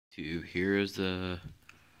Here's a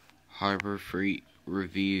Harbor Freight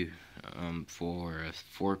review for a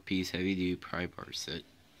 4-piece heavy duty pry bar set.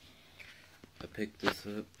 I picked this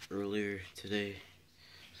up earlier today.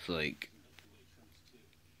 It's like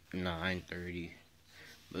 9:30,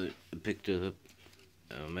 but I picked it up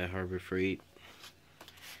at Harbor Freight.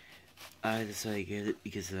 I decided to get it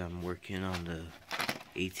because I'm working on the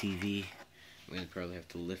ATV. I'm gonna probably have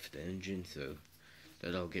to lift the engine, so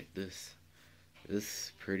that I'll get this. This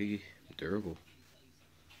is pretty durable.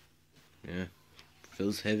 Yeah,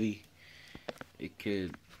 feels heavy. It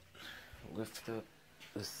could lift up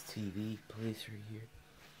this TV place right here.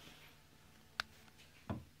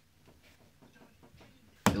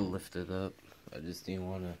 It'll lift it up. I just didn't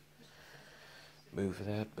want to move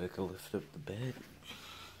that, but it could lift up the bed.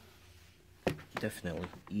 Definitely,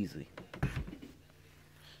 easily.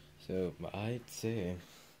 So I'd say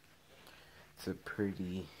it's a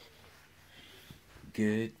pretty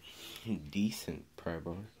good, decent pry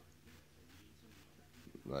bar.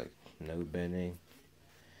 Like, no bending.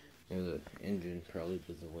 You know, the engine probably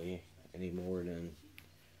doesn't weigh any more than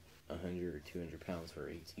 100 or 200 pounds for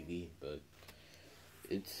ATV, but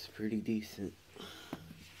it's pretty decent.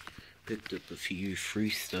 Picked up a few free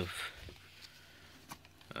stuff.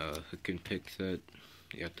 Hook and pick set,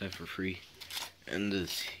 got that for free. And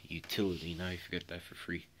this utility knife, got that for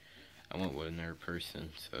free. I went with another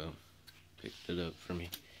person, so picked it up for me.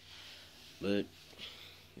 But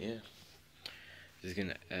yeah, just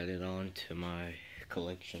gonna add it on to my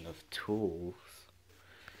collection of tools.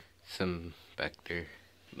 Some back there,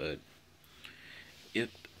 but yep,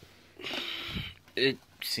 it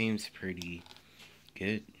seems pretty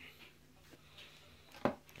good.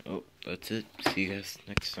 Oh, that's it. See you guys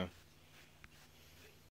next time.